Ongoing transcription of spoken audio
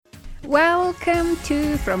Welcome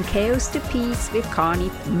to From Chaos to Peace with Connie.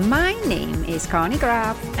 My name is Connie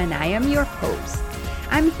Graf and I am your host.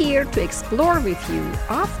 I'm here to explore with you,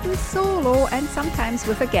 often solo and sometimes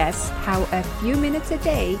with a guest, how a few minutes a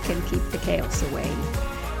day can keep the chaos away.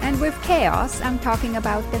 And with chaos, I'm talking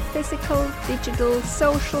about the physical, digital,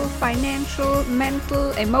 social, financial, mental,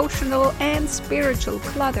 emotional, and spiritual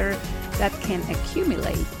clutter that can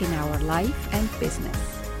accumulate in our life and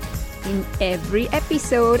business. In every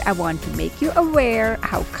episode, I want to make you aware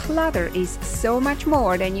how clutter is so much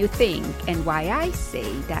more than you think and why I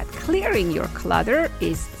say that clearing your clutter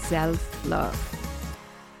is self-love.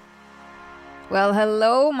 Well,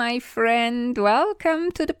 hello, my friend.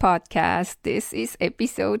 Welcome to the podcast. This is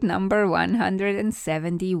episode number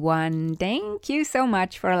 171. Thank you so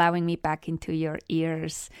much for allowing me back into your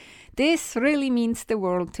ears. This really means the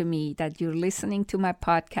world to me that you're listening to my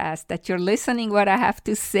podcast, that you're listening what I have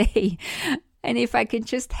to say. And if I can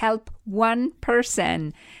just help one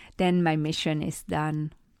person, then my mission is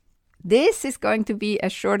done. This is going to be a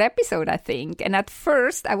short episode, I think. And at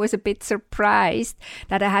first, I was a bit surprised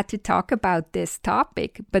that I had to talk about this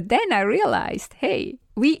topic. But then I realized, hey,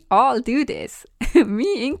 we all do this,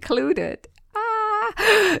 me included.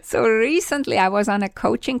 So recently I was on a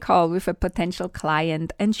coaching call with a potential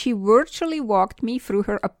client and she virtually walked me through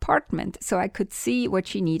her apartment so I could see what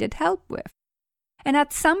she needed help with. And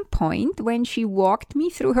at some point when she walked me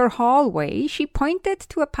through her hallway, she pointed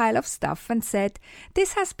to a pile of stuff and said,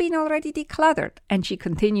 "This has been already decluttered." And she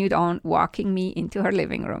continued on walking me into her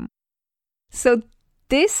living room. So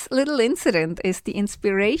this little incident is the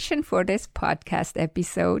inspiration for this podcast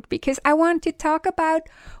episode because I want to talk about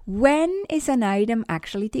when is an item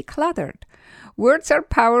actually decluttered. Words are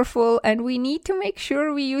powerful and we need to make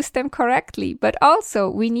sure we use them correctly, but also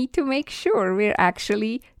we need to make sure we're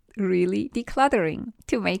actually really decluttering.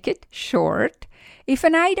 To make it short, if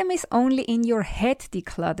an item is only in your head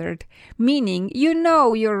decluttered, meaning you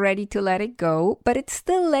know you're ready to let it go, but it's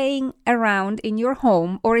still laying around in your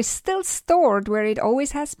home or is still stored where it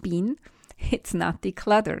always has been, it's not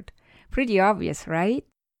decluttered. Pretty obvious, right?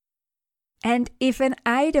 And if an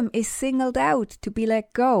item is singled out to be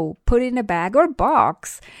let go, put in a bag or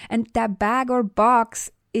box, and that bag or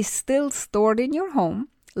box is still stored in your home,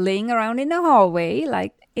 laying around in the hallway,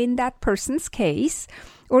 like in that person's case,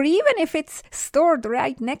 or even if it's stored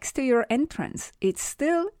right next to your entrance, it's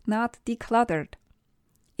still not decluttered.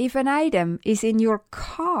 If an item is in your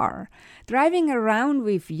car, driving around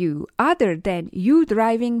with you, other than you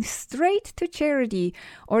driving straight to charity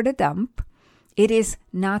or the dump, it is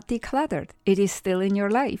not decluttered. It is still in your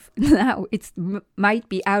life. Now it might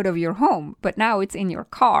be out of your home, but now it's in your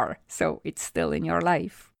car, so it's still in your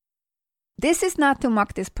life. This is not to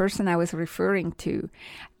mock this person I was referring to.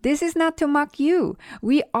 This is not to mock you.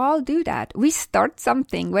 We all do that. We start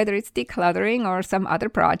something, whether it's decluttering or some other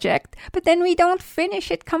project, but then we don't finish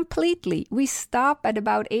it completely. We stop at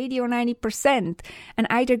about 80 or 90% and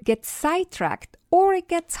either get sidetracked or it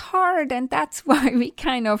gets hard, and that's why we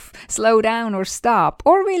kind of slow down or stop,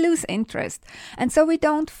 or we lose interest. And so we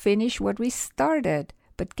don't finish what we started.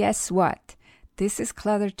 But guess what? This is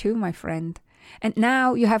clutter too, my friend. And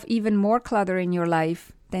now you have even more clutter in your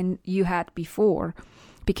life than you had before,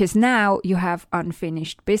 because now you have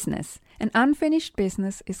unfinished business. And unfinished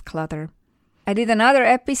business is clutter. I did another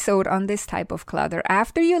episode on this type of clutter.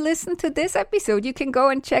 After you listen to this episode, you can go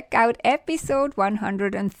and check out episode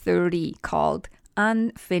 130 called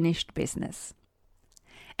Unfinished Business.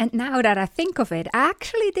 And now that I think of it, I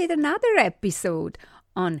actually did another episode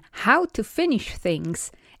on how to finish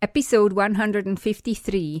things, episode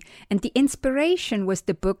 153, and the inspiration was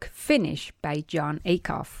the book Finish by Jon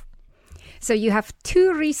Acuff. So you have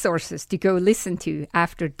two resources to go listen to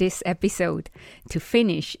after this episode to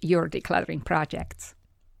finish your decluttering projects.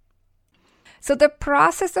 So the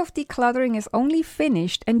process of decluttering is only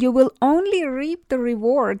finished and you will only reap the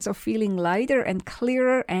rewards of feeling lighter and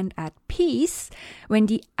clearer and at peace when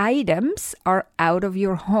the items are out of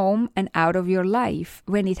your home and out of your life,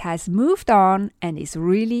 when it has moved on and is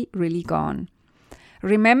really, really gone.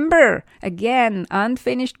 Remember, again,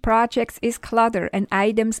 unfinished projects is clutter and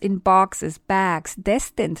items in boxes, bags,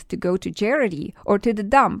 destined to go to charity or to the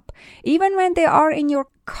dump, even when they are in your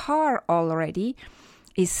car already,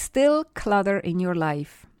 is still clutter in your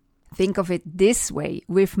life. Think of it this way,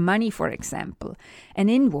 with money, for example. An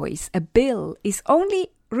invoice, a bill, is only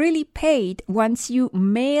really paid once you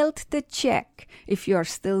mailed the check, if you are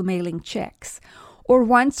still mailing checks, or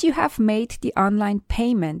once you have made the online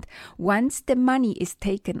payment, once the money is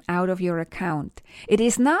taken out of your account. It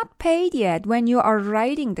is not paid yet when you are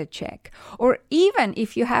writing the check, or even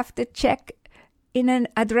if you have the check in an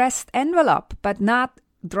addressed envelope, but not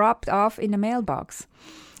dropped off in the mailbox.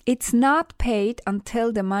 It's not paid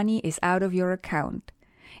until the money is out of your account.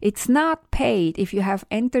 It's not paid if you have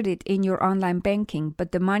entered it in your online banking,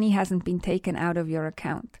 but the money hasn't been taken out of your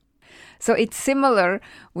account. So it's similar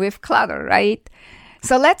with clutter, right?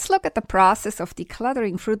 So let's look at the process of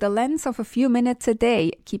decluttering through the lens of a few minutes a day.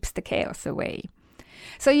 It keeps the chaos away.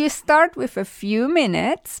 So you start with a few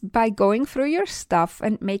minutes by going through your stuff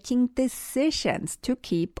and making decisions to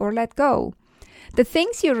keep or let go. The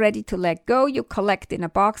things you're ready to let go, you collect in a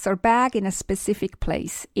box or bag in a specific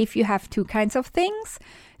place. If you have two kinds of things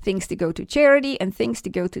to go to charity and things to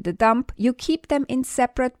go to the dump, you keep them in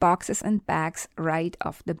separate boxes and bags right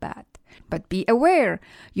off the bat. But be aware,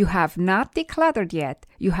 you have not decluttered yet.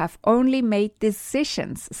 You have only made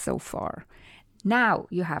decisions so far. Now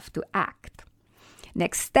you have to act.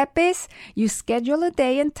 Next step is you schedule a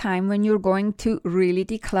day and time when you're going to really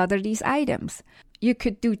declutter these items. You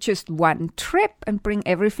could do just one trip and bring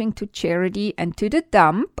everything to charity and to the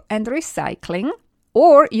dump and recycling.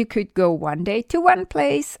 Or you could go one day to one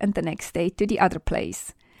place and the next day to the other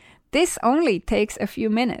place. This only takes a few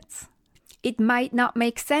minutes. It might not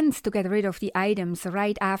make sense to get rid of the items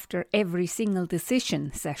right after every single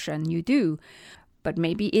decision session you do, but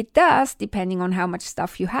maybe it does depending on how much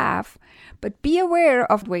stuff you have. But be aware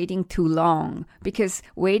of waiting too long, because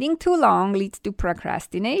waiting too long leads to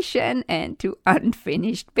procrastination and to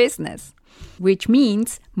unfinished business, which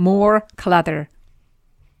means more clutter.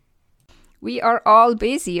 We are all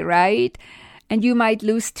busy, right? And you might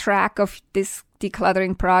lose track of this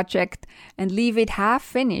decluttering project and leave it half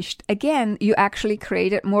finished. Again, you actually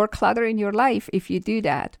created more clutter in your life if you do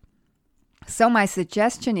that. So my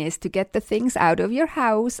suggestion is to get the things out of your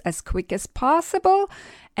house as quick as possible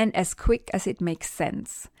and as quick as it makes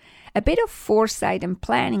sense. A bit of foresight and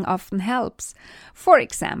planning often helps. For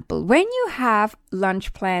example, when you have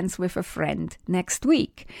lunch plans with a friend next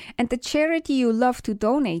week and the charity you love to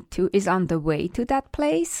donate to is on the way to that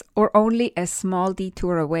place or only a small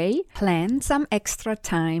detour away, plan some extra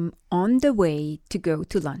time on the way to go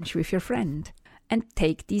to lunch with your friend and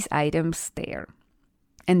take these items there.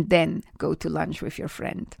 And then go to lunch with your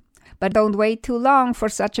friend. But don't wait too long for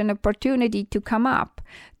such an opportunity to come up.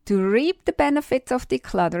 To reap the benefits of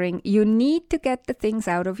decluttering, you need to get the things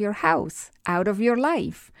out of your house, out of your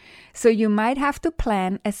life. So you might have to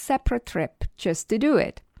plan a separate trip just to do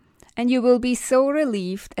it. And you will be so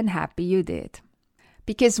relieved and happy you did.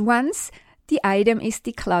 Because once the item is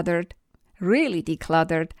decluttered, really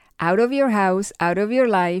decluttered, out of your house, out of your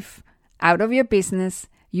life, out of your business,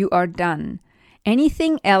 you are done.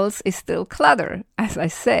 Anything else is still clutter, as I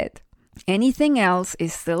said. Anything else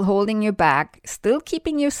is still holding you back, still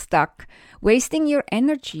keeping you stuck, wasting your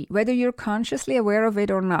energy, whether you're consciously aware of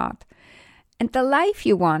it or not. And the life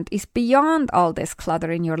you want is beyond all this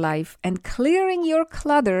clutter in your life, and clearing your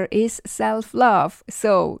clutter is self-love.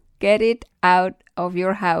 So get it out of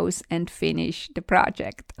your house and finish the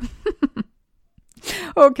project.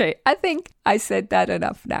 Okay, I think I said that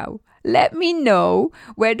enough now. Let me know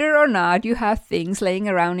whether or not you have things laying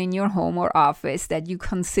around in your home or office that you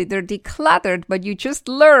consider decluttered, but you just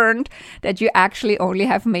learned that you actually only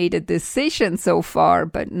have made a decision so far,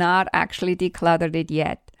 but not actually decluttered it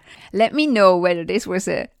yet. Let me know whether this was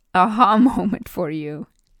a aha moment for you.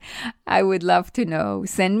 I would love to know.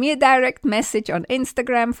 Send me a direct message on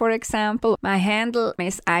Instagram, for example. My handle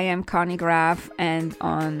is I am Connie Graf, and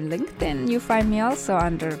on LinkedIn you find me also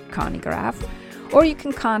under Connie Graf. Or you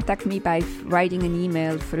can contact me by writing an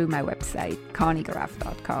email through my website,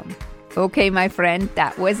 conniegraf.com. Okay, my friend,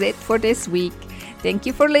 that was it for this week. Thank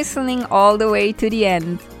you for listening all the way to the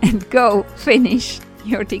end, and go finish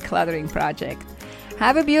your decluttering project.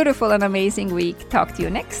 Have a beautiful and amazing week. Talk to you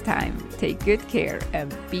next time. Take good care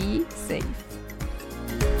and be safe.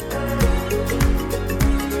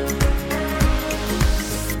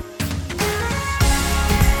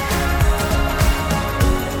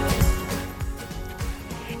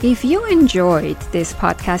 If you enjoyed this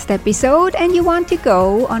podcast episode and you want to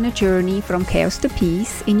go on a journey from chaos to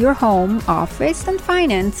peace in your home, office, and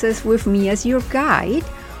finances with me as your guide,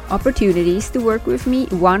 opportunities to work with me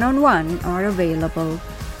one-on-one are available.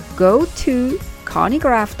 Go to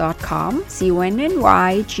conniegraf.com,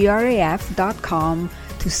 CONNYGRAF.com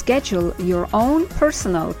to schedule your own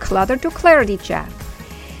personal Clutter to Clarity chat.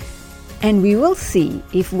 And we will see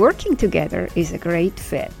if working together is a great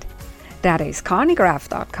fit. That is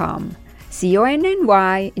conniegraf.com,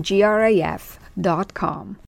 CONNYGRAF.com.